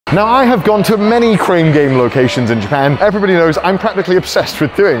Now, I have gone to many crane game locations in Japan. Everybody knows I'm practically obsessed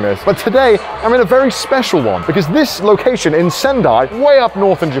with doing this. But today, I'm in a very special one because this location in Sendai, way up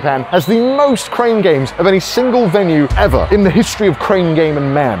north in Japan, has the most crane games of any single venue ever in the history of crane game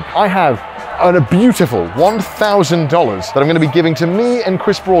and man. I have a beautiful $1,000 that I'm going to be giving to me and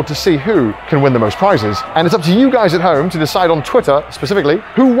Chris Broad to see who can win the most prizes. And it's up to you guys at home to decide on Twitter, specifically,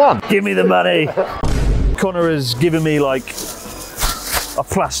 who won. Give me the money. Connor has given me like a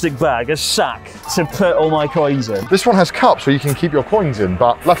plastic bag, a sack to put all my coins in. This one has cups where you can keep your coins in,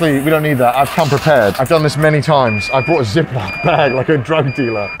 but luckily we don't need that. I've come prepared. I've done this many times. I brought a Ziploc bag like a drug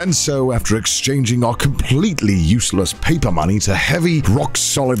dealer. And so, after exchanging our completely useless paper money to heavy,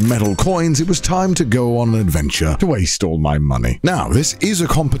 rock-solid metal coins, it was time to go on an adventure to waste all my money. Now, this is a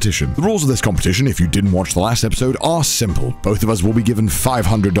competition. The rules of this competition, if you didn't watch the last episode, are simple. Both of us will be given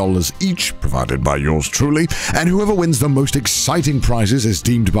 $500 each, provided by yours truly, and whoever wins the most exciting prizes as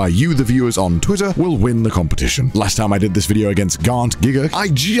deemed by you, the viewers, on Twitter, will win the competition. Last time I did this video against Gant Giga, I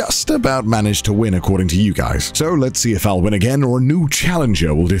just about managed to win according to you guys. So let's see if I'll win again or a new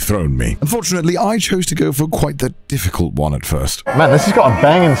challenger will dethrone me. Unfortunately, I chose to go for quite the difficult one at first. Man, this has got a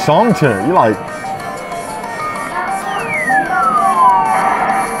banging song to it. You like...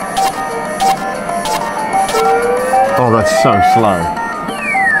 Oh, that's so slow.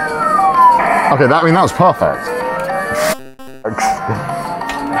 Okay, that was perfect.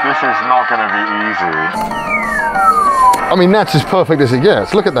 This is not going to be easy. I mean, that's as perfect as it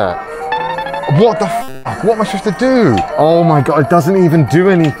gets. Look at that. What the f? What am I supposed to do? Oh my god, it doesn't even do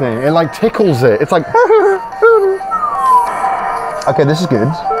anything. It like tickles it. It's like... Okay, this is good.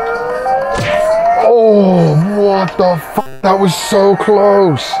 Oh, what the f? That was so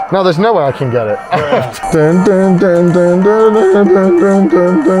close. Now there's no way I can get it. Dun, dun, dun, dun, dun, dun, dun, dun,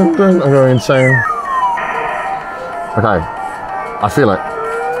 dun, dun, dun. I'm going insane. Okay, I feel it.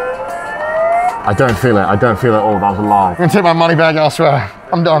 I don't feel it. I don't feel it at all. That was a lie. I'm gonna take my money back elsewhere.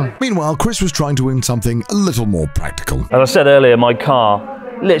 I'm done. Meanwhile, Chris was trying to win something a little more practical. As I said earlier, my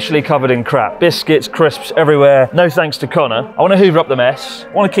car, literally covered in crap. Biscuits, crisps everywhere. No thanks to Connor. I want to hoover up the mess.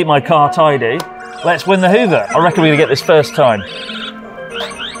 I want to keep my car tidy. Let's win the hoover. I reckon we're gonna get this first time.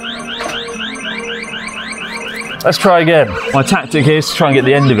 Let's try again. My tactic here is to try and get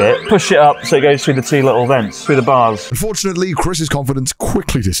the end of it, push it up so it goes through the two little vents, through the bars. Unfortunately, Chris's confidence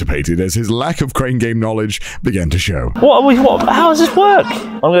quickly dissipated as his lack of crane game knowledge began to show. How does this work?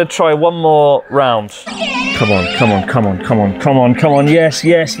 I'm going to try one more round. Come on, come on, come on, come on, come on, come on, yes,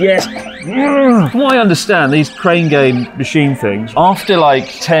 yes, yes. From what I understand, these crane game machine things, after like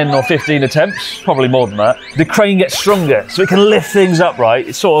 10 or 15 attempts, probably more than that, the crane gets stronger, so it can lift things up, right?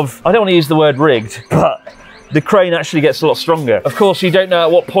 It's sort of, I don't want to use the word rigged, but the crane actually gets a lot stronger. Of course, you don't know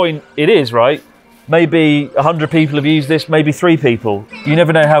at what point it is, right? Maybe 100 people have used this, maybe 3 people. You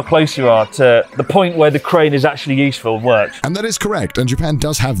never know how close you are to the point where the crane is actually useful and works. And that is correct, and Japan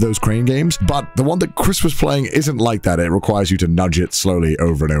does have those crane games, but the one that Chris was playing isn't like that. It requires you to nudge it slowly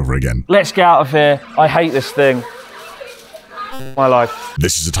over and over again. Let's get out of here. I hate this thing. My life.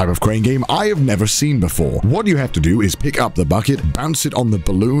 This is a type of crane game I have never seen before. What you have to do is pick up the bucket, bounce it on the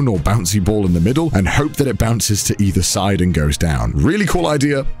balloon or bouncy ball in the middle, and hope that it bounces to either side and goes down. Really cool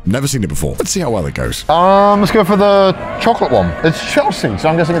idea. Never seen it before. Let's see how well it goes. Let's go for the chocolate one. It's Chelsea, so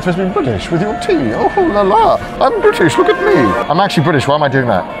I'm guessing it's supposed to be British with your tea. Oh la la. I'm British, look at me. I'm actually British, why am I doing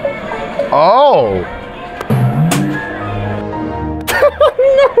that? Oh.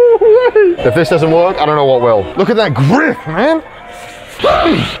 No way! If this doesn't work, I don't know what will. Look at that grip, man!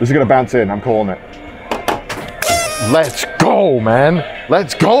 This is gonna bounce in, I'm calling it. Let's go, man!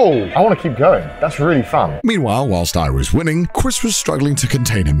 Let's go! I want to keep going. That's really fun. Meanwhile, whilst I was winning, Chris was struggling to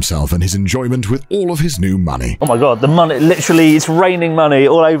contain himself and his enjoyment with all of his new money. Oh my god, the money, literally, it's raining money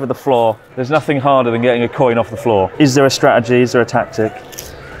all over the floor. There's nothing harder than getting a coin off the floor. Is there a strategy? Is there a tactic?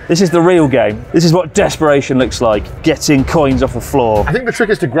 This is the real game. This is what desperation looks like, getting coins off the floor. I think the trick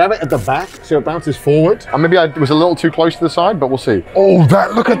is to grab it at the back so it bounces forward. And maybe I was a little too close to the side, but we'll see. Oh,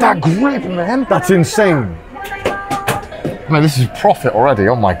 look at that grip, man. That's insane. Man, this is profit already,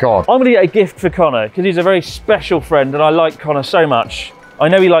 oh my god. I'm gonna get a gift for Connor, because he's a very special friend and I like Connor so much. I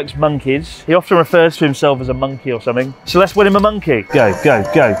know he likes monkeys. He often refers to himself as a monkey or something. So let's win him a monkey. Go, go,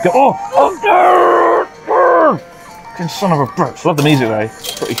 go, go. Oh, oh, son of a bitch. Love the music though,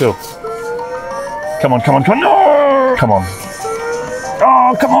 it's pretty cool. Come on, come on, come on, no! Come on.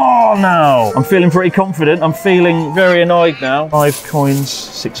 Oh, come on now. I'm feeling pretty confident. I'm feeling very annoyed now. 5 coins,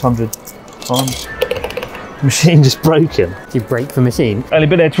 600 times. Machine just broken. Did you break the machine? Only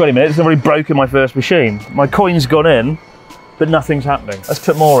been there 20 minutes, I've already broken my first machine. My coin's gone in, but nothing's happening. Let's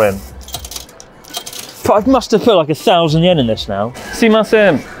put more in. I must have put like 1,000 yen in this now. See my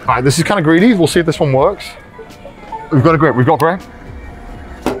sim. All right, this is kind of greedy. We'll see if this one works. We've got a grip, we've got grip.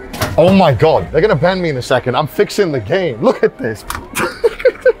 Oh my God, they're gonna ban me in a second. I'm fixing the game. Look at this.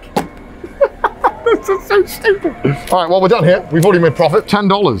 This is so stupid. All right, well, we're done here. We've already made profit.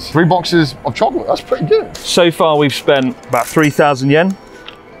 $10, 3 boxes of chocolate. That's pretty good. So far, we've spent about 3,000 yen.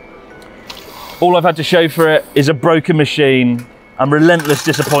 All I've had to show for it is a broken machine and relentless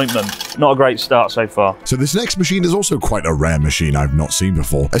disappointment. Not a great start so far. So this next machine is also quite a rare machine I've not seen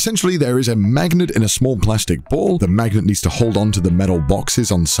before. Essentially, there is a magnet in a small plastic ball. The magnet needs to hold on to the metal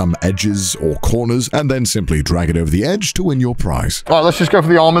boxes on some edges or corners, and then simply drag it over the edge to win your prize. All right, let's just go for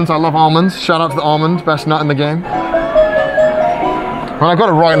the almonds. I love almonds. Shout out to the almond, best nut in the game. Well, I got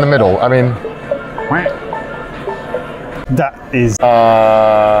it right in the middle. I mean... That is...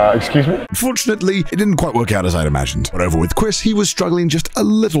 excuse me? Fortunately, it didn't quite work out as I'd imagined. But over with Chris, he was struggling just a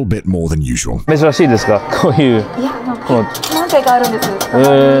little bit more than usual. 珍しいですかこういう。何回かあるんです。あるの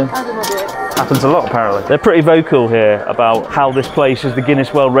で。 Happens a lot apparently. They're pretty vocal here about how this place is the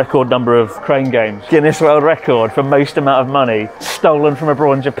Guinness World Record number of crane games. Guinness World Record for most amount of money stolen from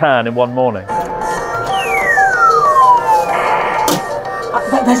abroad in Japan in one morning.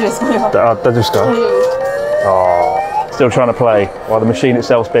 大丈夫です。これは。大丈夫ですか? Oh, still trying to play while the machine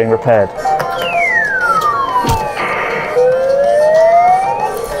itself's being repaired.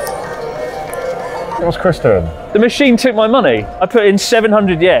 What's Chris doing? The machine took my money. I put in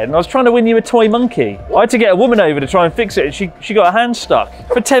 700 yen. I was trying to win you a toy monkey. I had to get a woman over to try and fix it, and she got her hand stuck.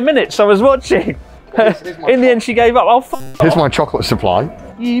 For 10 minutes I was watching. In the end she gave up. Oh, Here's my chocolate supply.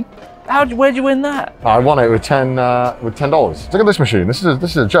 Where'd you win that? I won it with $10. Look at this machine. This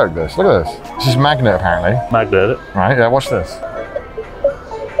is a joke. Look at this. This is magnet apparently. Magnet. Right? Yeah. Watch this.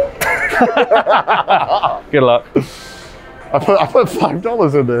 Good luck. I put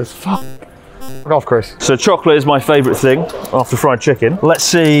 $5 in this. Fuck off, Chris. So chocolate is my favourite thing after fried chicken. Let's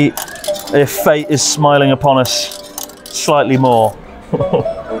see if fate is smiling upon us slightly more.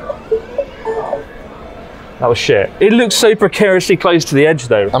 That was shit. It looks so precariously close to the edge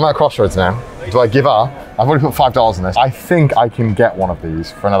though. I'm at a crossroads now. Do I give up? I've already put $5 in this. I think I can get one of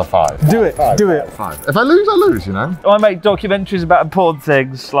these for another 5. Do it, do it. 5. If I lose, you know? I make documentaries about important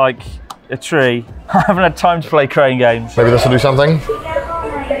things like a tree. I haven't had time to play crane games. Maybe this will do something.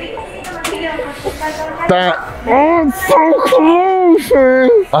 Oh, it's so close!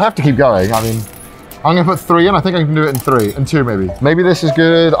 I have to keep going. I mean, I'm gonna put 3 in. I think I can do it in 3, and 2 maybe. Maybe this is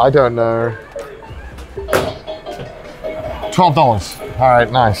good. I don't know. $12. All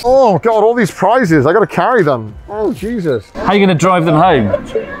right, nice. Oh God, all these prizes. I gotta carry them. Oh Jesus. How are you gonna drive them home?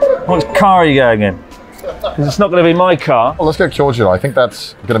 What car are you going in? Because it's not gonna be my car. Well, let's go Giorgio. I think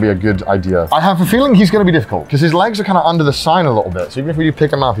that's gonna be a good idea. I have a feeling he's gonna be difficult because his legs are kind of under the sign a little bit. So even if we do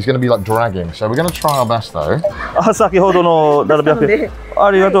pick him up, he's gonna be like dragging. So we're gonna try our best though. Got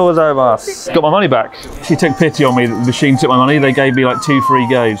my money back. She took pity on me that the machine took my money. They gave me like 2 free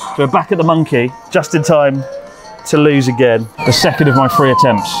goes. So we're back at the monkey, just in time to lose again. The second of my 3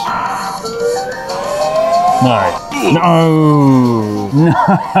 attempts. No.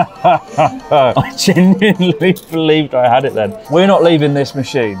 I genuinely believed I had it then. We're not leaving this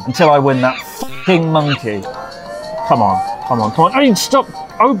machine until I win that f***ing monkey. Come on. I mean, stop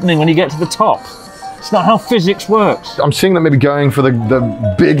opening when you get to the top. It's not how physics works. I'm seeing that maybe going for the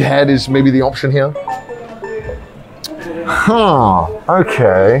big head is maybe the option here. Huh,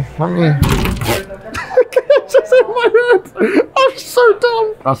 okay. Let me... Just in my head. I'm so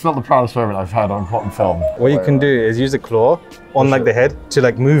dumb. That's not the proudest moment I've had on film. What you can do is use the claw on like the head to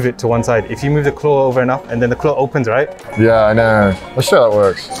like move it to one side. If you move the claw over enough and then the claw opens, right? Yeah, I know. Let's see how that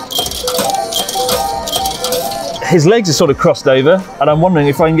works. His legs are sort of crossed over, and I'm wondering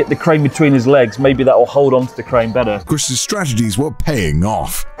if I can get the crane between his legs, maybe that will hold on to the crane better. Chris's strategies were paying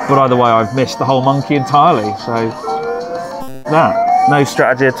off. But either way, I've missed the whole monkey entirely, so... no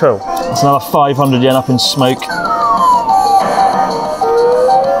strategy at all. That's another 500 yen up in smoke.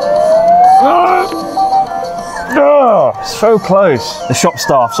 So close. The shop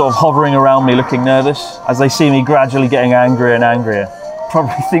staff sort of hovering around me looking nervous as they see me gradually getting angrier and angrier.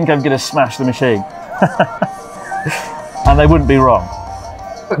 Probably think I'm going to smash the machine. And they wouldn't be wrong.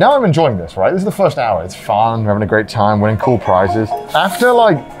 Now I'm enjoying this, right? This is the first hour. It's fun, we're having a great time, winning cool prizes. After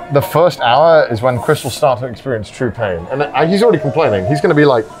like the first hour is when Chris will start to experience true pain. And he's already complaining. He's going to be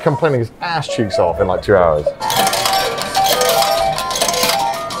like complaining his ass cheeks off in like 2 hours.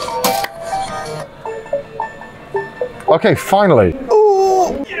 Okay, finally.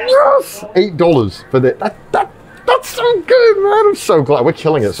 Oh, yes! $8 for this. That's That's so good, man. I'm so glad. We're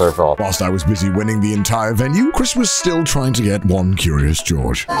killing it so far. Whilst I was busy winning the entire venue, Chris was still trying to get one Curious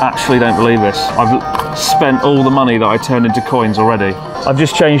George. Actually don't believe this. I've spent all the money that I turned into coins already. I've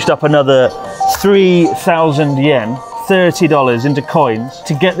just changed up another 3,000 yen, $30 into coins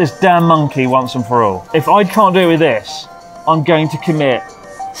to get this damn monkey once and for all. If I can't do it with this, I'm going to commit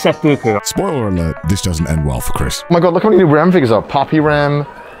seppuku. Spoiler alert, this doesn't end well for Chris. Oh my god, look how many new Rem figures are. Puppy Rem.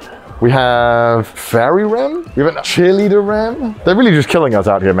 We have Fairy Rem. We have a Cheerleader Rem. They're really just killing us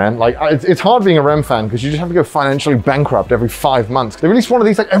out here, man. Like, it's hard being a Rem fan because you just have to go financially bankrupt every 5 months. They release one of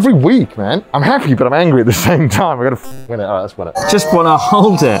these like every week, man. I'm happy, but I'm angry at the same time. I gotta win it. All right, let's win it. Just want to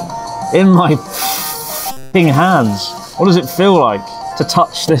hold it in my hands. What does it feel like to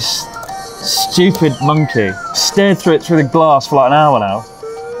touch this stupid monkey? Stared through it through the glass for like an hour now.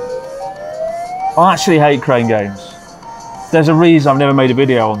 I actually hate crane games. There's a reason I've never made a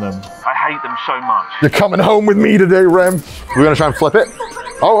video on them. I hate them so much. You're coming home with me today, Rem. We're gonna try and flip it.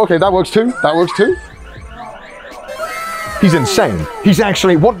 Oh, okay, that works too. That works too. He's insane. He's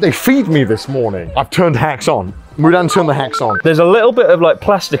actually, what did they feed me this morning? I've turned hacks on. We're done turn the hacks on. There's a little bit of like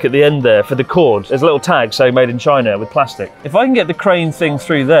plastic at the end there for the cord. There's a little tag saying made in China with plastic. If I can get the crane thing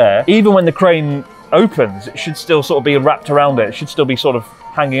through there, even when the crane opens, it should still sort of be wrapped around it. It should still be sort of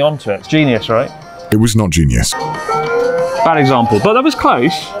hanging onto it. It's genius, right? It was not genius. Bad example, but that was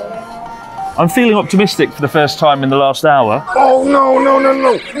close. I'm feeling optimistic for the first time in the last hour. Oh, no, no, no,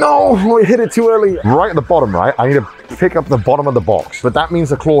 no, no, I hit it too early. Right at the bottom, right? I need to pick up the bottom of the box, but that means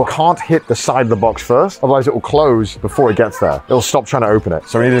the claw can't hit the side of the box first, otherwise it will close before it gets there. It'll stop trying to open it.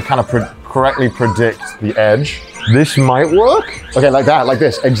 So we need to kind of correctly predict the edge. This might work. Okay, like that, like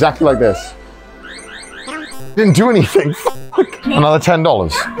this, exactly like this. Didn't do anything. Another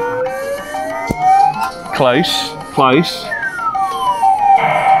 $10. Close, close.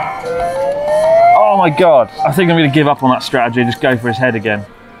 Oh my God, I think I'm gonna give up on that strategy, just go for his head again.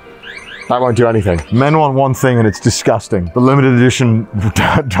 That won't do anything. Men want one thing and it's disgusting. The limited edition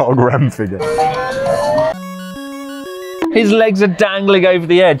dog Rem figure. His legs are dangling over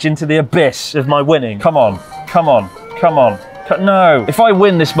the edge into the abyss of my winning. Come on, come on, come on. No, if I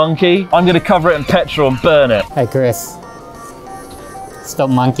win this monkey, I'm gonna cover it in petrol and burn it. Hey Chris, stop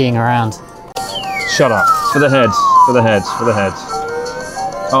monkeying around. Shut up. For the heads, for the heads, for the heads.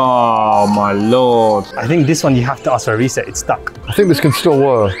 Oh my Lord. I think this one you have to ask for a reset, it's stuck. I think this can still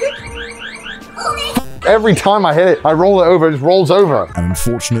work. Every time I hit it, I roll it over, it just rolls over. And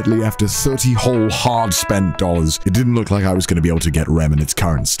unfortunately, after 30 whole hard-spent dollars, it didn't look like I was going to be able to get Rem in its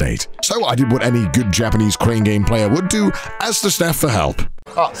current state. So I did what any good Japanese crane game player would do, asked the staff for help.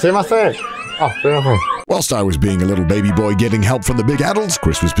 Oh, see my thing. Oh, see my thing. Whilst I was being a little baby boy getting help from the big adults,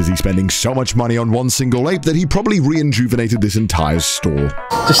 Chris was busy spending so much money on one single ape that he probably re-injuvenated this entire store.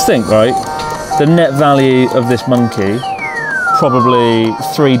 Just think, right? The net value of this monkey, probably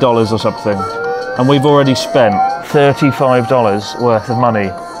 $3 or something. And we've already spent $35 worth of money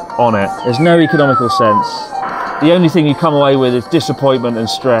on it. There's no economical sense. The only thing you come away with is disappointment and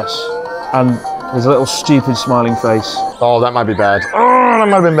stress. And there's a little stupid smiling face. Oh, that might be bad. Oh, that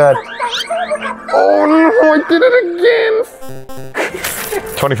might have been bad. Oh no, I did it again.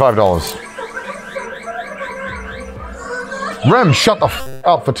 $25. Rem, shut the f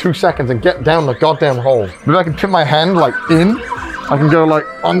up for 2 seconds and get down the goddamn hole. Maybe I can tip my hand like in. I can go like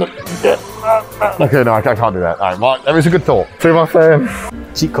on the... Okay, no, I can't do that. All right, well, that was a good thought. See my fan.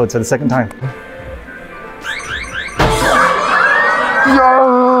 Cheat code for the second time.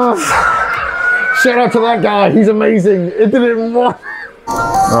 Yes! Shout out to that guy, he's amazing. It did it in one.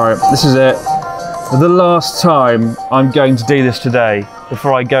 All right, this is it. The last time I'm going to do this today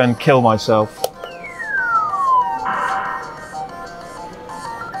before I go and kill myself.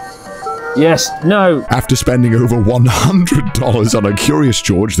 Yes, no. After spending over $100 on a Curious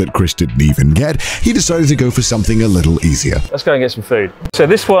George that Chris didn't even get, he decided to go for something a little easier. Let's go and get some food. So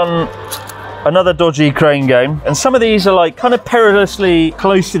this one, another dodgy crane game. And some of these are like kind of perilously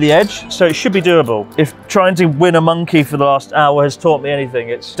close to the edge, so it should be doable. If trying to win a monkey for the last hour has taught me anything,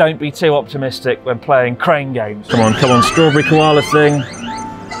 it's don't be too optimistic when playing crane games. Come on, strawberry koala thing.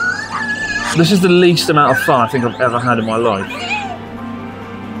 This is the least amount of fun I think I've ever had in my life.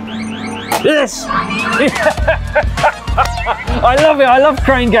 Yes! I love it, I love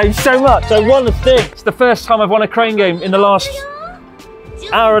crane games so much. I won the thing. It's the first time I've won a crane game in the last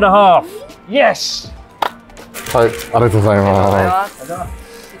hour and a half. Yes!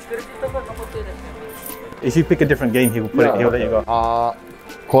 If you pick a different game, he'll let you go.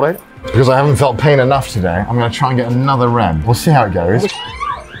 Kore? Because I haven't felt pain enough today, I'm going to try and get another Rem. We'll see how it goes.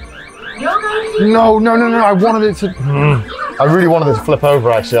 No, no, no, no, I wanted it to... I really wanted it to flip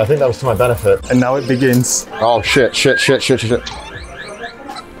over, actually. I think that was to my benefit. And now it begins. Oh, shit, shit, shit, shit, shit, shit.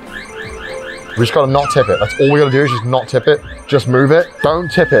 We just gotta not tip it. That's all we gotta do is just not tip it. Just move it.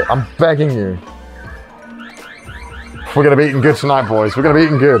 Don't tip it. I'm begging you. We're gonna be eating good tonight, boys. We're gonna be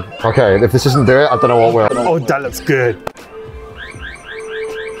eating good. Okay, if this doesn't do it, I don't know what will. Oh, that looks good.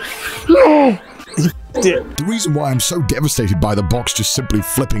 No! The reason why I'm so devastated by the box just simply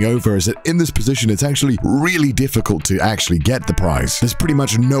flipping over is that in this position it's actually really difficult to actually get the prize. There's pretty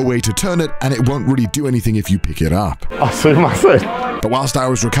much no way to turn it, and it won't really do anything if you pick it up. I see my thing. But whilst I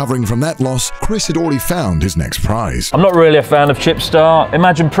was recovering from that loss, Chris had already found his next prize. I'm not really a fan of Chipstar.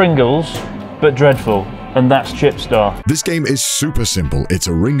 Imagine Pringles, but dreadful. And that's Chipstar. This game is super simple. It's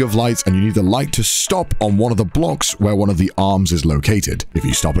a ring of lights and you need the light to stop on one of the blocks where one of the arms is located. If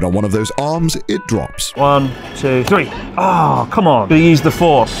you stop it on one of those arms, it drops. 1, 2, 3. Oh, come on. Gonna use the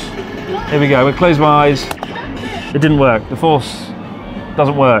force. Here we go. We'll close my eyes. It didn't work. The force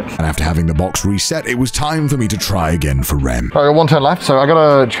doesn't work. And after having the box reset, it was time for me to try again for Rem. I got one turn left, so I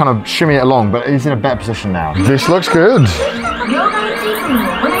gotta kind of shimmy it along, but he's in a better position now. This looks good.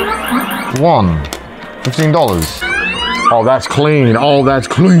 $15. Oh, that's clean. Oh, that's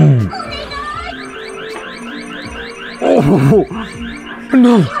clean. Oh,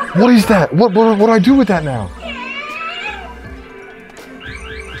 no. What is that? What do I do with that now?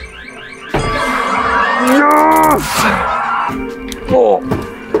 Yes! Oh.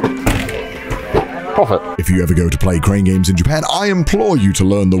 Profit. If you ever go to play crane games in Japan, I implore you to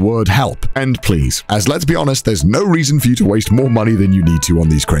learn the word help. And please, as let's be honest, there's no reason for you to waste more money than you need to on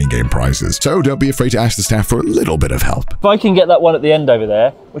these crane game prizes. So don't be afraid to ask the staff for a little bit of help. If I can get that one at the end over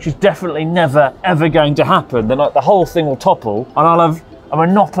there, which is definitely never, ever going to happen, then like, the whole thing will topple, and I'll have a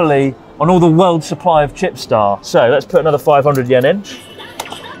monopoly on all the world supply of Chipstar. So let's put another 500 yen in.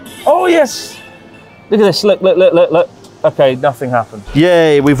 Oh, yes! Look at this. Look, look, look, look, look. Okay, nothing happened.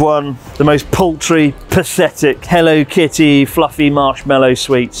 Yay, we've won the most paltry, pathetic Hello Kitty fluffy marshmallow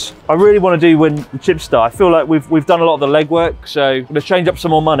sweets. I really want to win the Chipstar. I feel like we've done a lot of the legwork, so I'm going to change up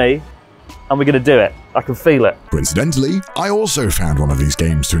some more money and we're going to do it. I can feel it. Coincidentally, I also found one of these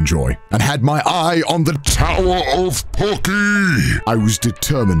games to enjoy and had my eye on the Tower of Pocky. I was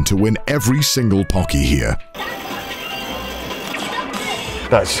determined to win every single Pocky here.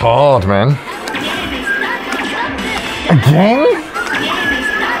 That's hard, man. Again?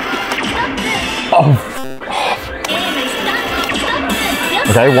 Oh.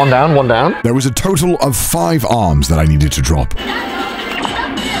 Okay, one down, one down. There was a total of 5 arms that I needed to drop.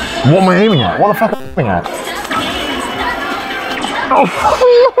 What am I aiming at? What the fuck am I aiming at? Oh,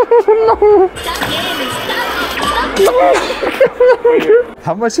 no.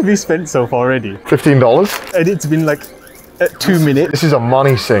 How much have you spent so far already? $15? And it's been like 2 minutes. This is a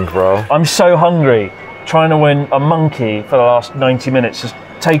money sink, bro. I'm so hungry. Trying to win a monkey for the last 90 minutes has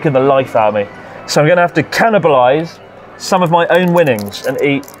taken the life out of me. So I'm going to have to cannibalize some of my own winnings and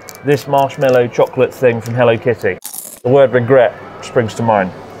eat this marshmallow chocolate thing from Hello Kitty. The word regret springs to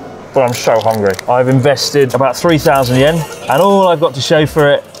mind, but I'm so hungry. I've invested about 3,000 yen, and all I've got to show for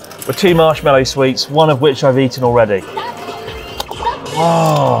it were 2 marshmallow sweets, one of which I've eaten already.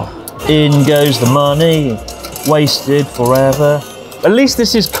 Oh, in goes the money, wasted forever. At least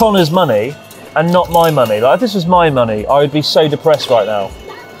this is Connor's money and not my money. Like, if this was my money, I would be so depressed right now.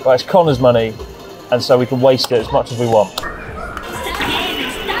 But it's Connor's money, and so we can waste it as much as we want.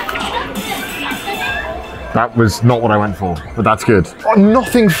 That was not what I went for, but that's good. Oh,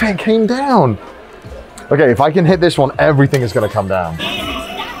 nothing came down. Okay, if I can hit this one, everything is going to come down.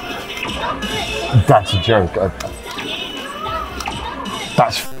 That's a joke.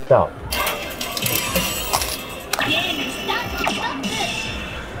 That's f***ed up.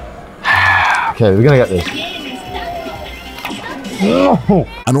 Okay, we're gonna get this. No!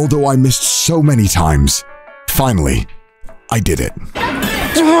 And although I missed so many times, finally, I did it.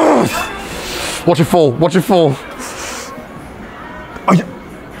 Watch it fall, watch it fall.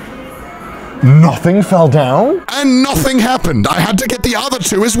 Nothing fell down? And nothing happened. I had to get the other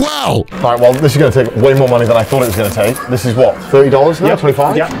 2 as well. All right, well, this is gonna take way more money than I thought it was gonna take. This is what, $30 now,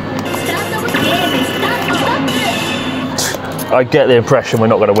 25? Yeah. I get the impression we're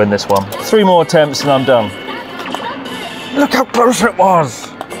not going to win this one. 3 more attempts and I'm done. Look how close it was.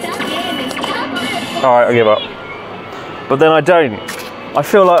 All right, I give up. But then I don't. I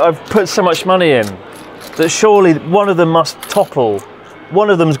feel like I've put so much money in that surely one of them must topple. One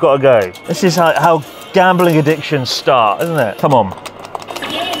of them's got to go. This is how gambling addictions start, isn't it? Come on.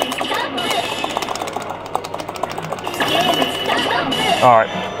 All right,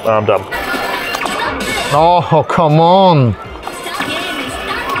 I'm done. Oh, come on.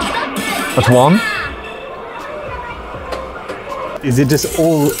 That's one. Is it just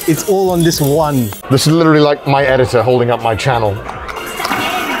all, it's all on this one? This is literally like my editor holding up my channel.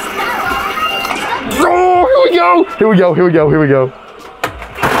 Oh, here we go! Here we go, here we go, here we go.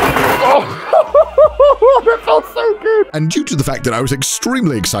 Oh, that felt so good. And due to the fact that I was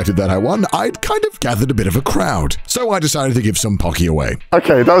extremely excited that I won, I'd kind of gathered a bit of a crowd. So I decided to give some Pocky away.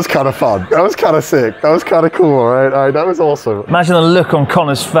 Okay, that was kind of fun. That was kind of sick. That was kind of cool, all right, that was awesome. Imagine the look on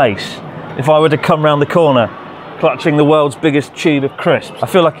Connor's face if I were to come round the corner clutching the world's biggest tube of crisps. I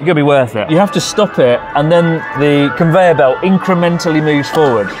feel like it could be worth it. You have to stop it, and then the conveyor belt incrementally moves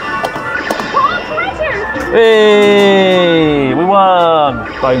forward. Hey, we won!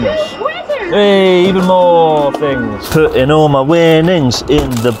 Bonus. Hey, even more things. Putting all my winnings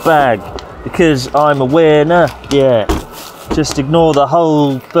in the bag because I'm a winner, yeah. Just ignore the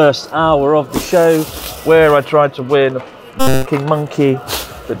whole first hour of the show where I tried to win a fucking monkey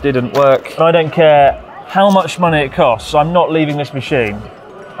that didn't work. I don't care how much money it costs, I'm not leaving this machine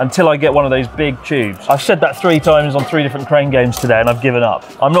until I get one of those big tubes. I've said that 3 times on 3 different crane games today and I've given up.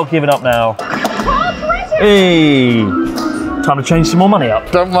 I'm not giving up now. Hey, time to change some more money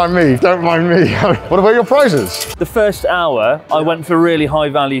up. Don't mind me, don't mind me. What about your prizes? The first hour, I went for really high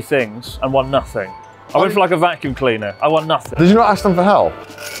value things and won nothing. I went for like a vacuum cleaner, I won nothing. Did you not ask them for help?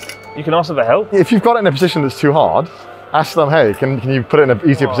 You can ask them for help? If you've got it in a position that's too hard, ask them, hey, can you put it in an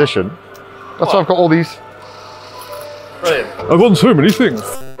easier position? That's why I've got all these. Brilliant. I've won so many things.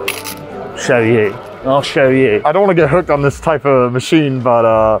 Show you. I'll show you. I don't want to get hooked on this type of machine,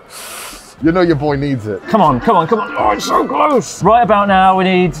 but you know your boy needs it. Come on, come on, come on. Oh, it's so close. Right about now, we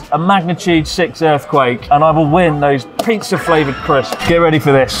need a magnitude 6 earthquake, and I will win those pizza flavored crisps. Get ready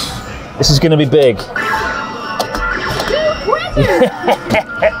for this. This is going to be big.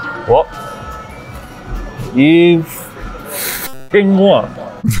 What? You f***ing won.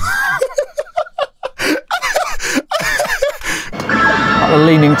 The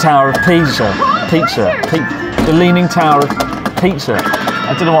Leaning Tower of Pisa. The Leaning Tower of Pizza.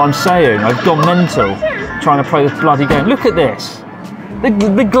 I don't know what I'm saying. I've gone mental trying to play this bloody game. Look at this.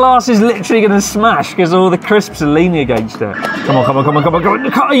 The glass is literally going to smash because all the crisps are leaning against it. Come on, come on, come on, come on, come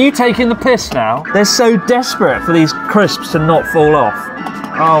on. Are you taking the piss now? They're so desperate for these crisps to not fall off.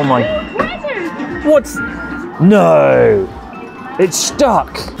 Oh my. What? No. It's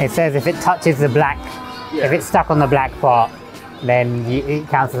stuck. It says if it touches the black, if it's stuck on the black part, then it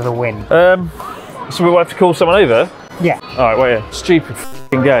counts as a win. So we will have to call someone over? Yeah. All right, wait here. Stupid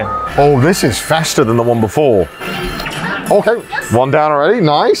f***ing game. Oh, this is faster than the one before. Okay, one down already.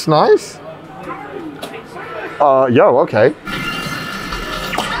 Nice, nice. Okay.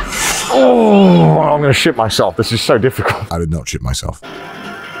 Oh, I'm gonna shit myself. This is so difficult. I did not shit myself.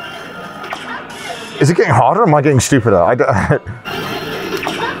 Is it getting harder or am I getting stupider?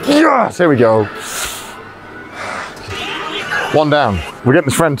 Yes, here we go. One down. We're getting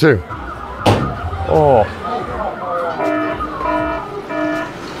this friend too. Oh.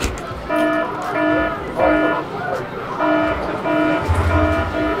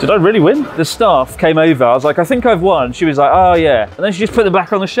 Did I really win? The staff came over, I was like, I think I've won. She was like, oh yeah. And then she just put them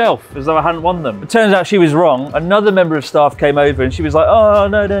back on the shelf as though I hadn't won them. It turns out she was wrong. Another member of staff came over and she was like, oh,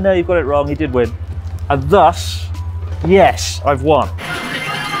 no, no, no, you've got it wrong. He did win. And thus, yes, I've won.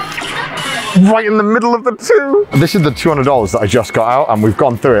 Right in the middle of the two. This is the $200 that I just got out and we've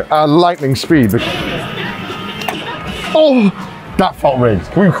gone through it at lightning speed. Oh, that felt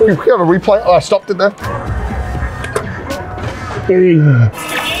rigged. Can we have a replay? Oh, I stopped it there.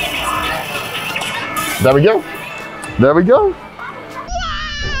 There we go. There we go.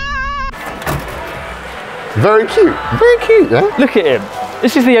 Very cute. Very cute, yeah? Look at him.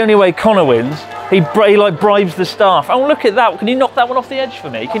 This is the only way Connor wins. He like bribes the staff. Oh, look at that. Can you knock that one off the edge for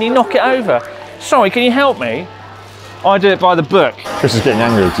me? Can you knock it over? Sorry, can you help me? I do it by the book. Chris is getting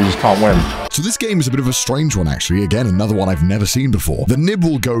angry because he just can't win. So this game is a bit of a strange one actually. Again, another one I've never seen before. The nib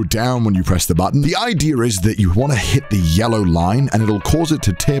will go down when you press the button. The idea is that you want to hit the yellow line and it'll cause it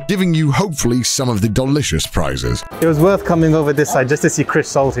to tip, giving you hopefully some of the delicious prizes. It was worth coming over this side just to see Chris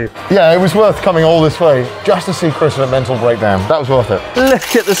salty. Yeah, it was worth coming all this way just to see Chris in a mental breakdown. That was worth it.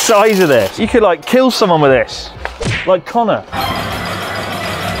 Look at the size of this. You could like kill someone with this. Like Connor.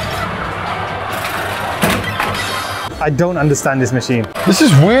 I don't understand this machine. This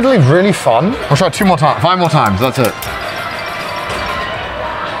is weirdly really fun. I'll try 2 more times, 5 more times, that's it.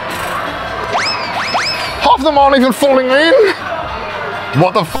 Half of them aren't even falling in.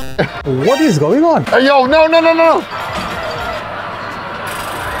 What the f? What is going on? Hey, yo, no, no, no, no.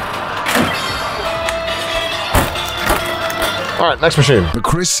 All right, next machine. But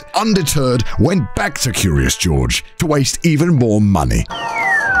Chris, undeterred, went back to Curious George to waste even more money.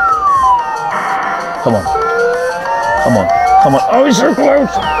 Come on. Come on. Come on. Oh, he's so close.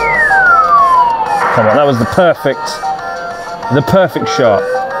 Come on, that was the perfect shot.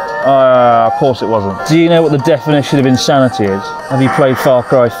 Of course it wasn't. Do you know what the definition of insanity is? Have you played Far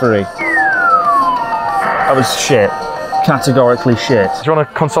Cry 3? That was shit. Categorically shit. Do you want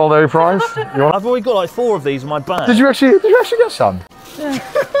a consolidate prize? I've already got like 4 of these in my bag. Did you actually get some? Yeah.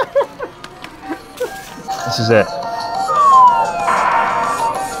 This is it.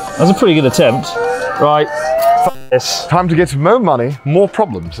 That was a pretty good attempt. Right. This. Time to get more money, more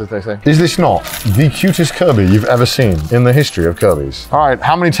problems, as they say. Is this not the cutest Kirby you've ever seen in the history of Kirby's? All right,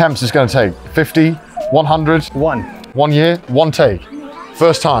 how many attempts is it going to take? 50? 100? 1. 1 year? 1 take.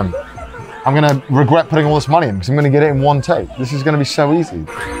 First time. I'm going to regret putting all this money in because I'm going to get it in 1 take. This is going to be so easy.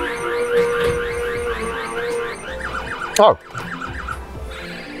 Oh.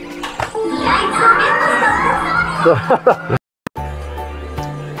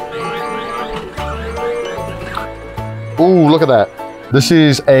 Ooh, look at that. This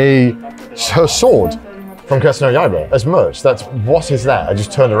is her sword from Kimetsu no Yaiba as merch. What is that? I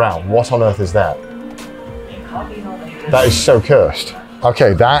just turned around. What on earth is that? That is so cursed.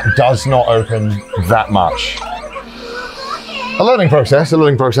 Okay, that does not open that much. A learning process,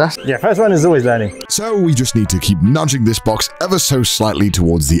 Yeah, first one is always learning. So we just need to keep nudging this box ever so slightly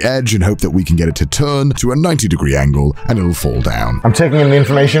towards the edge and hope that we can get it to turn to a 90-degree angle and it'll fall down. I'm taking in the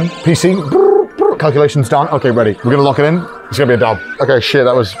information. PC, calculation's done. Okay, ready. We're gonna lock it in. It's gonna be a dub. Okay, shit,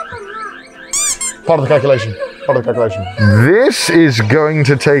 that was part of the calculation. This is going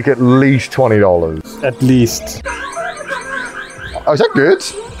to take at least $20. At least. Oh, is that good?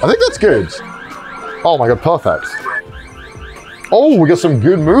 I think that's good. Oh my god, perfect. Oh, we got some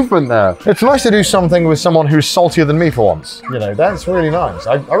good movement there. It's nice to do something with someone who's saltier than me for once. You know, that's really nice.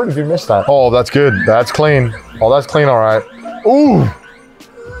 I really do miss that. Oh, that's good. That's clean. Oh, that's clean, all right. Ooh,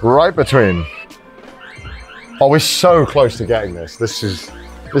 right between. Oh, we're so close to getting this. This is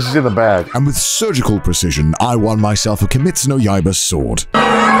in the bag. And with surgical precision, I won myself a Kimetsu no Yaiba sword.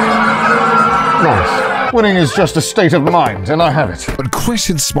 Nice. Winning is just a state of mind, and I have it. But Chris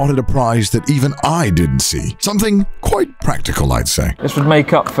had spotted a prize that even I didn't see. Something quite practical, I'd say. This would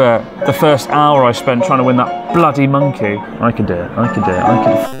make up for the first hour I spent trying to win that bloody monkey. I could do it.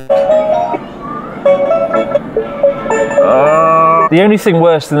 The only thing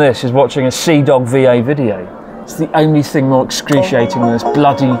worse than this is watching a CDawgVA video. It's the only thing more excruciating than this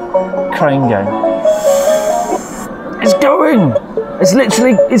bloody crane game. It's going! It's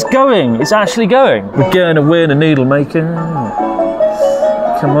literally, it's going. It's actually going. We're going to win a needle maker.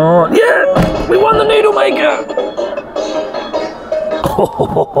 Come on. Yeah! We won the needle maker!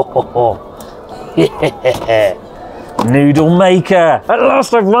 Yeah. Noodle maker. At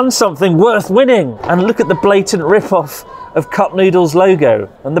last I've won something worth winning. And look at the blatant rip-off of Cup Noodle's logo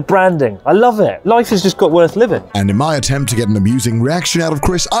and the branding. I love it. Life has just got worth living. And in my attempt to get an amusing reaction out of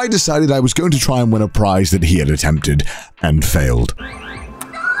Chris, I decided I was going to try and win a prize that he had attempted and failed.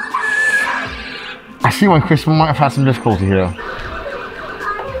 I see why Chris might have had some difficulty here.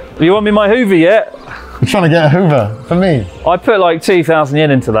 You want me my Hoover yet? I'm trying to get a Hoover for me. I put like 2,000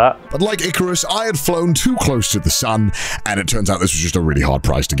 yen into that. But like Icarus, I had flown too close to the sun, and it turns out this was just a really hard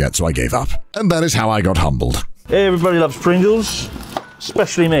prize to get, so I gave up. And that is how I got humbled. Everybody loves Pringles,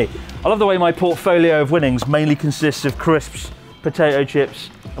 especially me. I love the way my portfolio of winnings mainly consists of crisps, potato chips,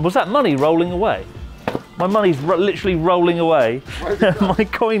 and was that money rolling away? My money's literally rolling away. My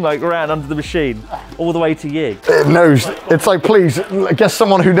coin like ran under the machine all the way to you. It knows. It's like, please, guess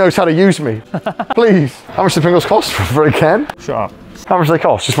someone who knows how to use me. Please. How much do Pringles cost for a can? Shut up. How much do they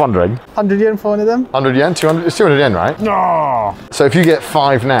cost? Just wondering. 100 yen for one of them? 100 yen? 200? It's 200 yen, right? No. So if you get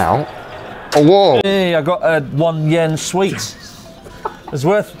 5 now, oh, whoa. Hey, I got a 1 yen sweet. It's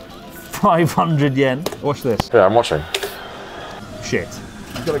worth 500 yen. Watch this. Yeah, I'm watching. Shit.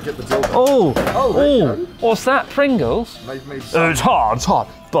 You've got to get the deal. Oh, what's that? Pringles? It's hard.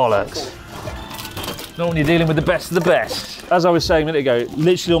 Bollocks. Not when you're dealing with the best of the best. As I was saying a minute ago,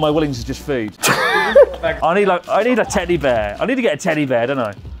 literally all my winnings is just food. I need a teddy bear. I need to get a teddy bear, don't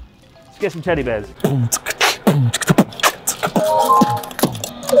I? Let's get some teddy bears.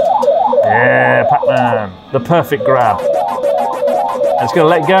 Yeah, Pac-Man. The perfect grab. It's gonna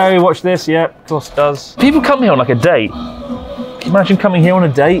let go, watch this, yep, of course it does. People come here on like a date. Imagine coming here on a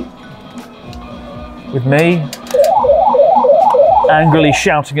date with me, angrily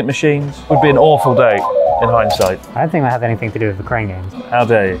shouting at machines. Would be an awful date in hindsight. I don't think that has anything to do with the crane games. How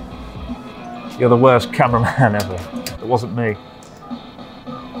dare you? You're the worst cameraman ever. It wasn't me.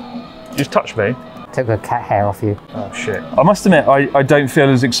 You just touched me. Took the cat hair off you. Oh shit. I must admit, I don't feel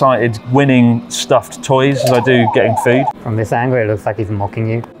as excited winning stuffed toys as I do getting food. From this angle, it looks like he's mocking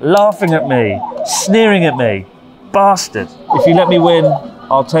you. Laughing at me. Sneering at me. Bastard. If you let me win,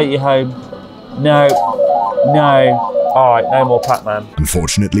 I'll take you home. No. No. Alright, no more Pac-Man.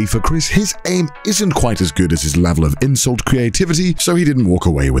 Unfortunately for Chris, his aim isn't quite as good as his level of insult creativity, so he didn't walk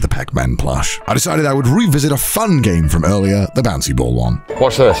away with a Pac-Man plush. I decided I would revisit a fun game from earlier, the bouncy ball one.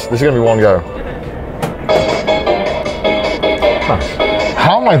 Watch this. This is going to be one go.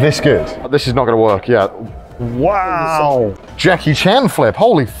 How am I this good? This is not going to work yet. Wow. Jackie Chan flip.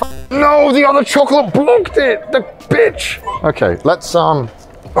 Holy f. No, the other chocolate blocked it. The bitch. Okay, let's, I've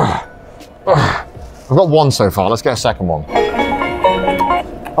got one so far. Let's get a second one.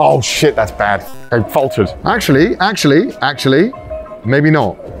 Oh shit, that's bad. I faltered. Actually, maybe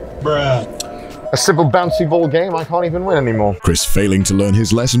not. Bruh. A simple bouncy ball game, I can't even win anymore. Chris, failing to learn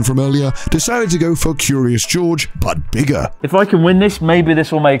his lesson from earlier, decided to go for Curious George, but bigger. If I can win this, maybe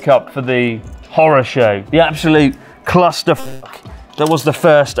this will make up for the horror show. The absolute clusterfuck that was the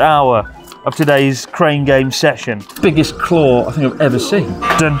first hour of today's crane game session. Biggest claw I think I've ever seen.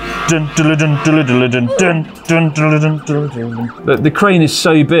 Dun, dun, dun, dun, dun, dun, dun, dun, dun, dun, dun, dun. The crane is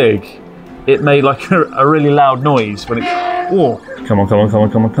so big, it made like a really loud noise when it. Whoa! Come on, come on, come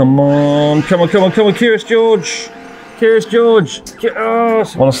on, come on, come on, come on, come on, come on, Curious George, Curious George.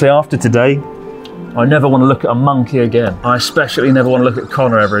 Honestly, after today, I never want to look at a monkey again. I especially never want to look at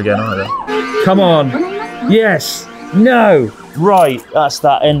Connor ever again either. Come on! Yes! No! Right, that's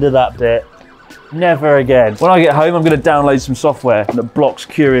that end of that bit. Never again. When I get home, I'm going to download some software that blocks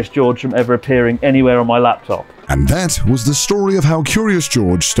Curious George from ever appearing anywhere on my laptop. And that was the story of how Curious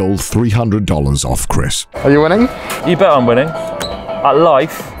George stole $300 off Chris. Are you winning? You bet I'm winning. At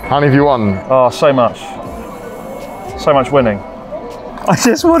life. How many have you won? Oh, so much. So much winning. I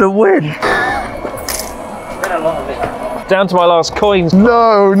just want to win. Down to my last coins.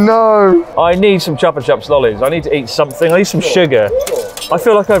 No, no. I need some Chupa Chups lollies. I need to eat something. I need some sugar. I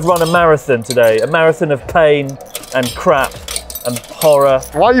feel like I've run a marathon today. A marathon of pain and crap and horror.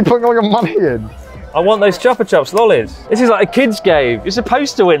 Why are you putting all your money in? I want those Chupa Chups lollies. This is like a kid's game. You're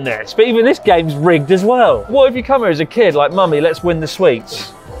supposed to win this, but even this game's rigged as well. What if you come here as a kid, like, Mummy, let's win the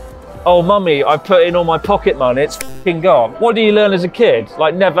sweets? Oh, Mummy, I put in all my pocket money, it's f***ing gone. What do you learn as a kid?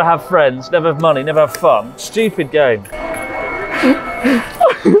 Like, never have friends, never have money, never have fun. Stupid game.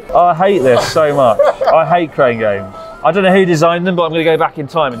 I hate this so much. I hate crane games. I don't know who designed them, but I'm going to go back in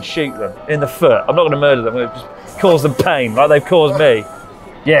time and shoot them in the foot. I'm not going to murder them. I'm going to just cause them pain like they've caused me.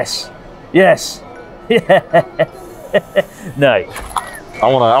 Yes. Yes. Yeah. No. I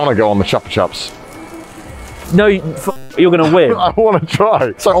want to go on the Chupa Chups. No, you're going to win. I want to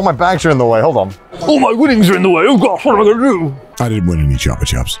try. So all my bags are in the way. Hold on. All my winnings are in the way. Oh gosh, what am I going to do? I didn't win any Chupa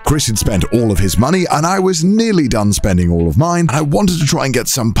Chups. Chris had spent all of his money, and I was nearly done spending all of mine. I wanted to try and get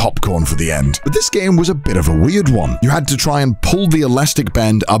some popcorn for the end. But this game was a bit of a weird one. You had to try and pull the elastic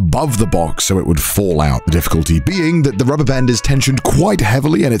band above the box so it would fall out. The difficulty being that the rubber band is tensioned quite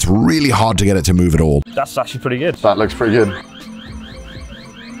heavily, and it's really hard to get it to move at all. That's actually pretty good. That looks pretty good.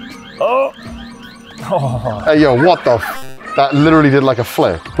 Oh. Oh. Hey, yo, what the f? That literally did like a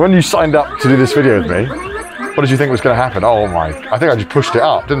flip. When you signed up to do this video with me, what did you think was going to happen? Oh my, I think I just pushed it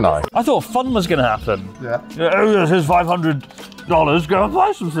up, didn't I? I thought fun was going to happen. Yeah. Oh, here's $500, go and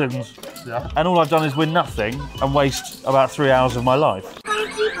buy some things. Yeah. And all I've done is win nothing and waste about 3 hours of my life.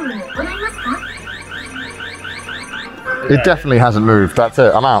 It definitely hasn't moved. That's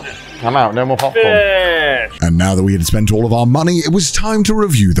it. I'm out. I'm out. No more popcorn. And now that we had spent all of our money, it was time to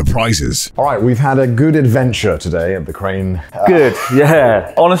review the prizes. All right, we've had a good adventure today at the crane. Good,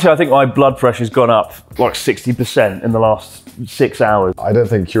 yeah. Honestly, I think my blood pressure's gone up like 60% in the last 6 hours. I don't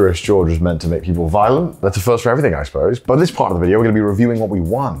think Curious George was meant to make people violent. That's a first for everything, I suppose. But this part of the video, we're going to be reviewing what we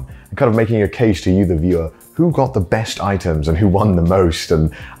won and kind of making a case to you, the viewer, who got the best items and who won the most.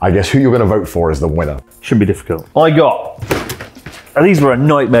 And I guess who you're going to vote for is the winner. Shouldn't be difficult. I got... And these were a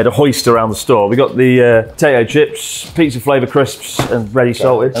nightmare to hoist around the store. We got the potato chips, pizza flavour crisps, and ready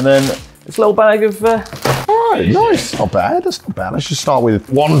salted. And then this little bag of... All right, nice. Not bad. That's not bad. Let's just start with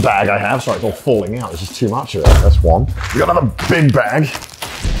one bag I have. Sorry, it's all falling out. There's just too much of it. That's one. We got another big bag.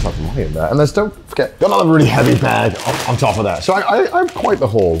 There's nothing money in there. And there's, don't forget, got another really heavy bag on top of that. So I have quite the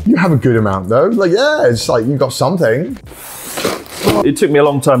haul. You have a good amount though. Like, yeah, it's like you got something. It took me a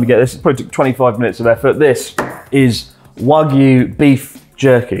long time to get this. It probably took 25 minutes of effort. This is Wagyu beef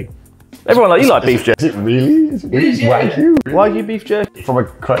jerky. Everyone you like beef jerky. Is it really? Is it really Wagyu? Wagyu beef jerky. From a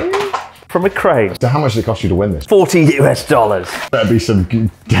crane? From a crane. So how much did it cost you to win this? $40 US. Better be some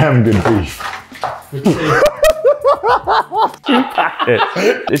damn good beef.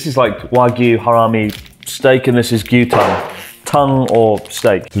 This is like Wagyu harami steak, and this is gyutan. Tongue or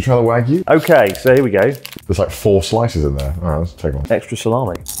steak. Did you try the Wagyu? Okay, so here we go. There's like 4 slices in there. All right, let's take one. Extra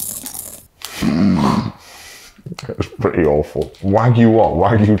salami. It's pretty awful. Wagyu what?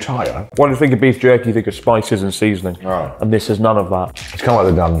 Wagyu tire? When you think of beef jerky, you think of spices and seasoning. Right. And this has none of that. It's kind of like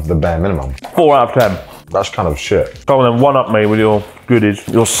they've done the bare minimum. 4 out of 10. That's kind of shit. Come on then, one up me with your goodies,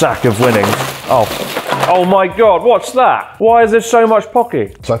 your sack of winnings. Oh my God, what's that? Why is there so much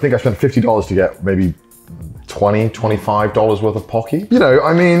Pocky? So I think I spent $50 to get maybe $20, $25 worth of Pocky. You know,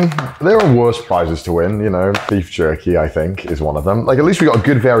 I mean, there are worse prizes to win, you know. Beef jerky, I think, is one of them. Like, at least we got a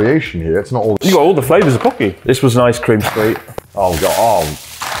good variation here. It's not all... You got all the flavours of Pocky. This was an ice cream treat. Oh, God. Oh.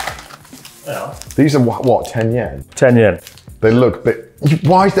 Yeah. These are, what, 10 yen? 10 yen. They look bit...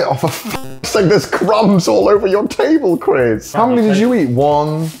 Why is there off It's like there's crumbs all over your table, Chris. How many did you eat?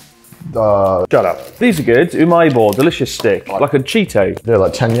 One... Shut up. These are good. Umaibo, delicious stick. Like a Cheeto. Yeah,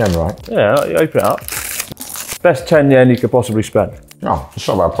 like 10 yen, right? Yeah, you open it up. Best 10 yen you could possibly spend. Oh, it's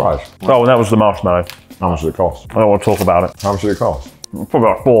not a bad price. Oh, and that was the marshmallow. How much did it cost? I don't want to talk about it. How much did it cost? Probably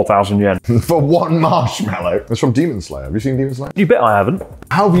like 4,000 yen. For one marshmallow? It's from Demon Slayer. Have you seen Demon Slayer? You bet I haven't.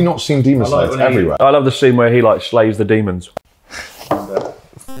 How have you not seen Demon Slayer? It's everywhere. I love the scene where he like slays the demons.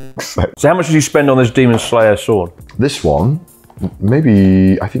 So how much did you spend on this Demon Slayer sword? This one,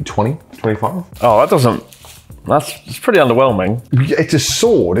 maybe, I think 20, 25. Oh, that doesn't... It's pretty underwhelming. It's a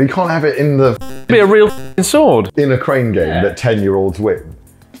sword. You can't have it in the... Be a real sword. In a crane game that 10-year-olds win.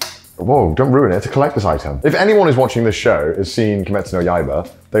 Whoa, don't ruin it. It's a collector's item. If anyone is watching this show has seen Kimetsu no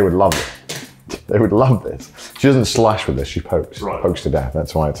Yaiba, they would love it. They would love this. She doesn't slash with this, she pokes. Right. Pokes to death.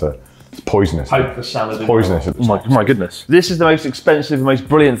 That's why it's poisonous. Poke the salad. Poisonous. Oh my goodness. This is the most expensive, most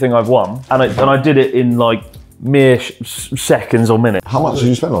brilliant thing I've won. And I did it in like mere seconds or minutes. How much did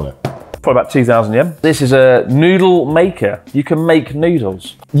you spend on it? Probably about 2,000 yen. This is a noodle maker. You can make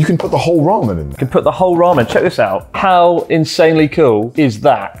noodles. You can put the whole ramen in there. You can put the whole ramen. Check this out. How insanely cool is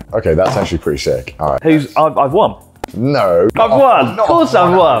that? Okay, that's actually pretty sick. All right. I've won. No. I've won. Of course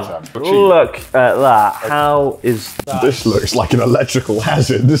I've won. Look at that. How is that? This looks like an electrical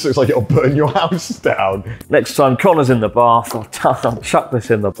hazard. This looks like it'll burn your house down. Next time Connor's in the bath, I'll chuck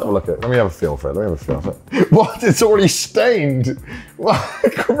this in the bath. Oh, look at it. Let me have a feel for it. Let me have a feel for it. What? It's already stained. What?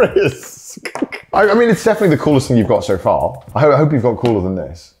 Chris. I mean, it's definitely the coolest thing you've got so far. I hope you've got cooler than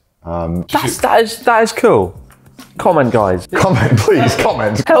this. That is cool. Comment, guys. Comment, please.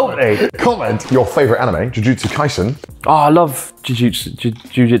 Comment. Help me. Comment your favorite anime, Jujutsu Kaisen. Oh, I love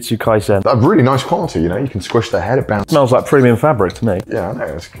Jujutsu Kaisen. A really nice quality, you know. You can squish their head, it bounces. Smells like premium fabric to me. Yeah, I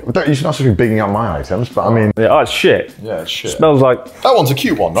know. You should not be bigging up my items, but I mean... Yeah, oh, it's shit. Yeah, it's shit. Smells like... That one's a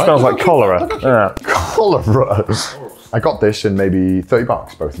cute one, right? Smells like cholera. Yeah. Cholera. I got this in maybe 30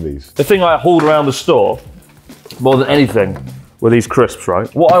 bucks, both of these. The thing I hauled around the store, more than anything, were these crisps, right?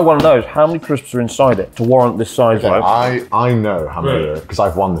 What I want to know is how many crisps are inside it to warrant this size, Okay, right? I know how many there are, because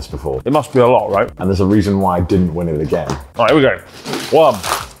I've won this before. It must be a lot, right? And there's a reason why I didn't win it again. All right, here we go. 1,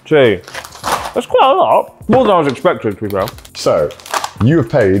 2. That's quite a lot. More than I was expecting, to be fair. So, you have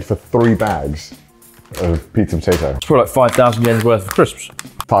paid for 3 bags of pizza potato. It's probably like 5,000 yen's worth of crisps.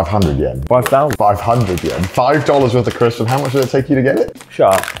 500 yen. 5,000. 500 yen. $5 worth of crisps, and how much did it take you to get it?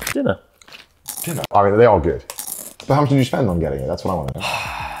 Shut up. Dinner. I mean, they are good. But how much did you spend on getting it? That's what I want to know.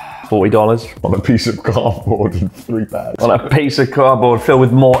 $40. On a piece of cardboard and 3 bags. On a piece of cardboard filled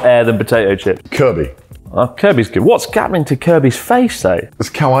with more air than potato chips. Kirby. Kirby's good. What's happening to Kirby's face, though? It's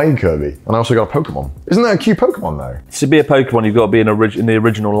kawaii Kirby. And I also got a Pokemon. Isn't that a cute Pokemon, though? To be a Pokemon, you've got to be in the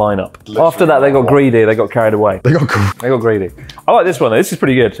original lineup. Literally. After that, they got greedy. They got carried away. They got greedy. I like this one, though. This is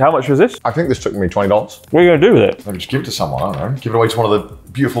pretty good. How much was this? I think this took me $20. What are you going to do with it? Let me just give it to someone, I don't know. Give it away to one of the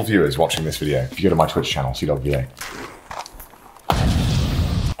beautiful viewers watching this video. If you go to my Twitch channel, CDawgVA.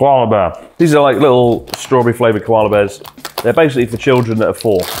 Koala bear. These are like little strawberry flavoured koala bears. They're basically for children that are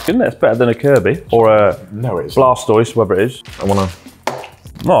 4. Isn't that better than a Kirby? Or a Blastoise, whatever it is. I wanna...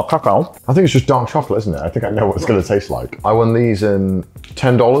 No, cacao. I think it's just dark chocolate, isn't it? I think I know what it's gonna taste like. I won these in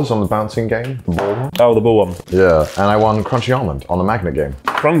 $10 on the bouncing game, the ball one. Oh, the ball one. Yeah, and I won Crunchy Almond on the magnet game.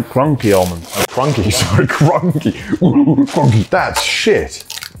 Crunky almond. Crunky, sorry, crunky. Ooh, crunky. That's shit.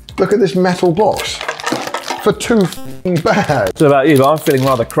 Look at this metal box. For 2 bags. So about you, but I'm feeling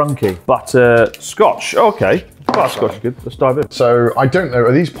rather crunky. But scotch, okay. Scotch is good. Let's dive in. So I don't know.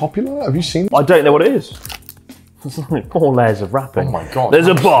 Are these popular? Have you seen them? I don't know what it is. There's like 4 layers of wrapping. Oh my god. There's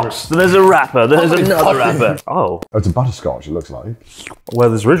a box. Then there's a wrapper. Then there's another wrapper. Oh. It's a butterscotch. It looks like. Well,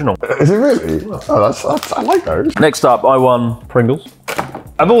 there's original. Is it really? Oh, that's I like those. Next up, I won Pringles.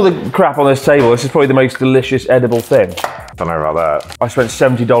 Of all the crap on this table, this is probably the most delicious edible thing. Don't know about that. I spent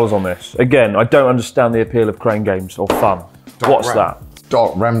 $70 on this. Again, I don't understand the appeal of crane games or fun. What's that?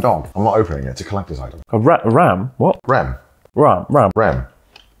 Rem dog. I'm not opening it. It's a collector's item. A ram? What? Rem. Ram. Rem.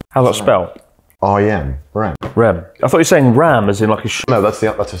 How's that spelled? R-E-M. Rem. Rem. I thought you were saying ram as in like a No, that's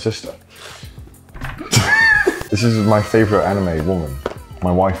her sister. This is my favorite anime woman,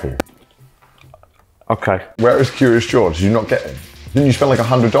 my waifu. Okay. Where is Curious George? Did you not get him? Didn't you spend like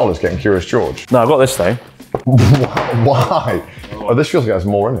 $100 getting Curious George? No, I got this thing. Why? Oh, this feels like there's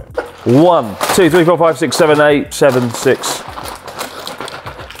more in it. 1, 2, 3, 4, 5, 6, 7, 8, 7, 6.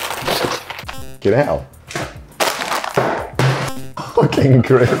 Get out. Fucking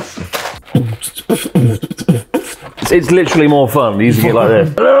Chris. It's literally more fun using it like this.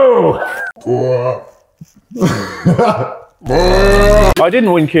 Hello! I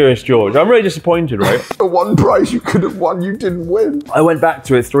didn't win Curious George. I'm really disappointed, right? The one prize you could have won, you didn't win. I went back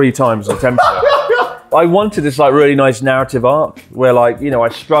to it 3 times and attempted it. I wanted this like really nice narrative arc where like, you know, I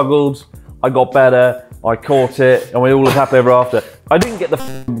struggled, I got better, I caught it, and we all lived happily ever after. I didn't get the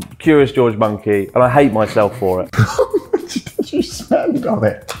Curious George monkey, and I hate myself for it. How much did you spend on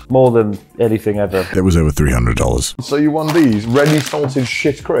it? More than anything ever. It was over $300. So you won these ready salted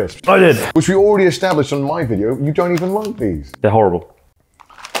shit crisps. I did. Which we already established on my video, you don't even like these. They're horrible.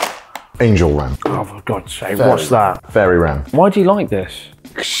 Angel Ram. Oh, for God's sake, what's that? Fairy Ram. Why do you like this?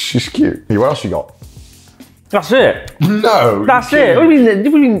 She's cute. Hey, what else you got? That's it. No. That's it. What do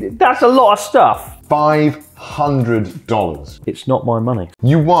you mean? That's a lot of stuff. $500. It's not my money.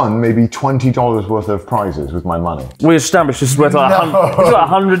 You won maybe $20 worth of prizes with my money. We established this is worth like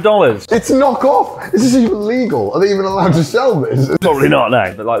 $100. It's knockoff. This is even legal. Are they even allowed to sell this? Probably not,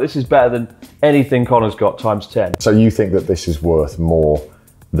 no. But like, this is better than anything Connor's got times 10. So you think that this is worth more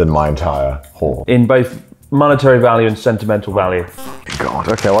than my entire haul? In both monetary value and sentimental value. God,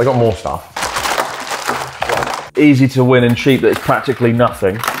 okay, well I got more stuff. Easy to win and cheap that it's practically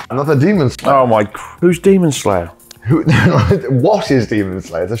nothing. Another Demon Slayer. Oh my, who's Demon Slayer? What is Demon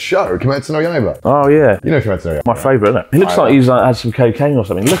Slayer? It's a show, Kimetsu no Yaiba. Oh yeah. You know Kimetsu no Yaiba. My favourite, isn't it? He looks like he's had some cocaine or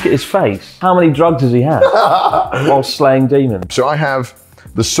something. Look at his face. How many drugs has he had while slaying demons? So I have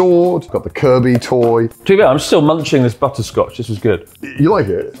the sword, got the Kirby toy. To be fair, I'm still munching this butterscotch. This was good. You like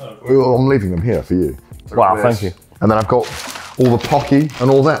it? Well, I'm leaving them here for you. Wow, thank you. And then I've got all the Pocky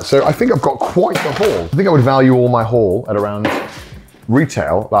and all that. So I think I've got quite the haul. I think I would value all my haul at around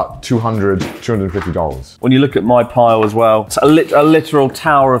retail, about $200, $250. When you look at my pile as well, it's a literal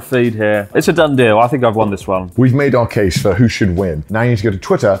tower of food here. It's a done deal. I think I've won this one. We've made our case for who should win. Now you need to go to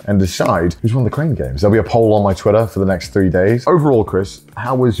Twitter and decide who's won the crane games. There'll be a poll on my Twitter for the next 3 days. Overall, Chris,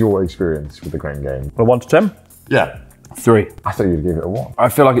 how was your experience with the crane game? Well, 1 to 10? Yeah. 3. I thought you'd give it a 1. I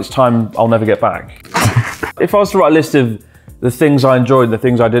feel like it's time I'll never get back. If I was to write a list of the things I enjoyed and the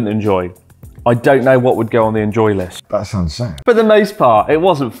things I didn't enjoy, I don't know what would go on the enjoy list. That sounds sad. For the most part, it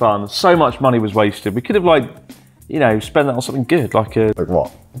wasn't fun. So much money was wasted. We could have, like, you know, spent that on something good, like a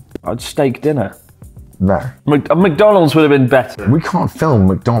what? steak dinner. No. A McDonald's would have been better. We can't film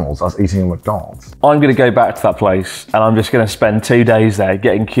McDonald's, us eating a McDonald's. I'm going to go back to that place and I'm just going to spend 2 days there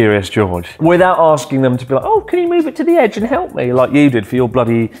getting Curious George without asking them to be like, oh, can you move it to the edge and help me? Like you did for your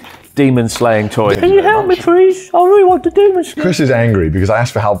bloody demon slaying toy. Can you help me, please? I really want the demon slay. Chris is angry because I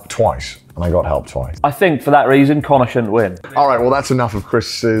asked for help twice and I got help twice. I think for that reason, Connor shouldn't win. All right, well, that's enough of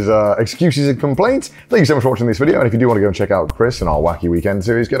Chris's excuses and complaints. Thank you so much for watching this video. And if you do want to go and check out Chris and our Wacky Weekend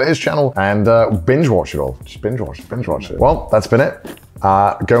series, go to his channel and binge watch it all. Just binge watch it. Well, that's been it.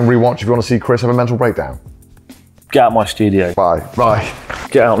 Go and rewatch if you want to see Chris have a mental breakdown. Get out of my studio. Bye. Bye.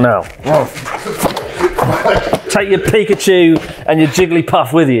 Get out now. Take your Pikachu and your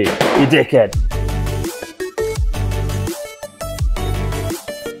Jigglypuff with you, you dickhead.